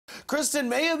Kristin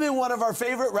may have been one of our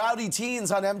favorite rowdy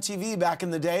teens on MTV back in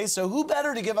the day, so who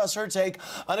better to give us her take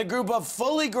on a group of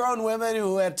fully grown women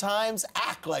who at times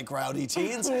act like rowdy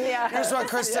teens? Yeah. Here's what,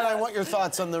 Kristin, I want your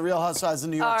thoughts on the Real Housewives of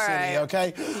New York City,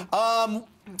 okay?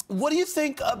 What do you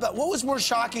think about, what was more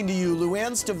shocking to you,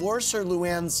 Luann's divorce or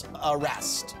Luann's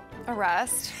arrest?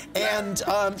 Arrest. And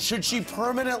should she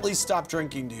permanently stop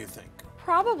drinking, do you think?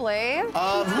 Probably.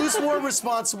 Who's more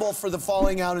responsible for the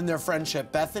falling out in their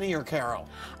friendship, Bethenny or Carol?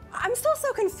 I'm still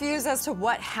so confused as to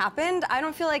what happened. I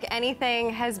don't feel like anything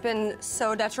has been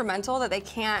so detrimental that they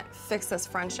can't fix this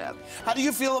friendship. How do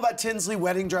you feel about Tinsley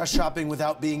wedding dress shopping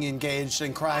without being engaged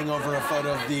and crying over a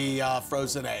photo of the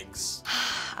frozen eggs?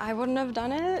 I wouldn't have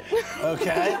done it.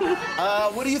 Okay.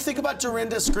 What do you think about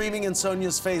Dorinda screaming in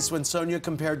Sonja's face when Sonja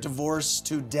compared divorce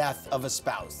to death of a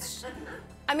spouse?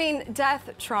 I mean, death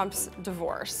trumps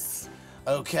divorce.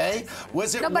 Okay.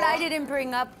 Was it No, but wrong? I didn't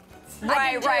bring up.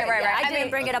 Right. I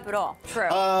didn't bring it up at all. True.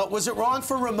 Was it wrong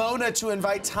for Ramona to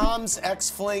invite Tom's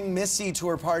ex-fling Missy to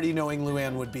her party knowing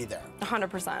Luann would be there?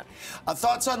 100%.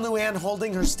 Thoughts on Luann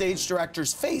holding her stage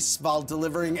director's face while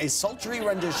delivering a sultry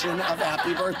rendition of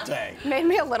Happy Birthday? Made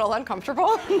me a little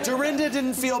uncomfortable. Dorinda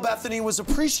didn't feel Bethenny was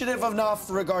appreciative enough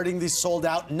regarding the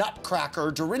sold-out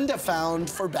nutcracker Dorinda found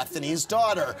for Bethenny's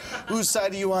daughter. Whose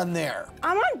side are you on there?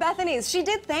 I'm on Bethenny's. She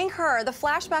did thank her. The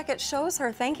flashback, it shows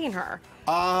her thanking her.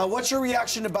 What's your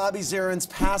reaction to Bobby Zarin's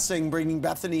passing, bringing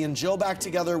Bethenny and Jill back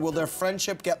together? Will their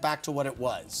friendship get back to what it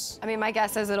was? I mean, my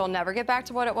guess is it'll never get back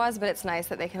to what it was, but it's nice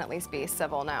that they can at least be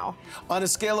civil now. On a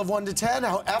scale of 1 to 10,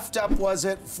 how effed up was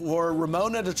it for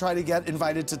Ramona to try to get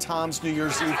invited to Tom's New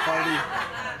Year's Eve party?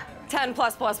 10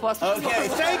 plus. Okay,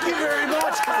 thank you very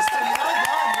much, Kristin. Well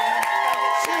done, man.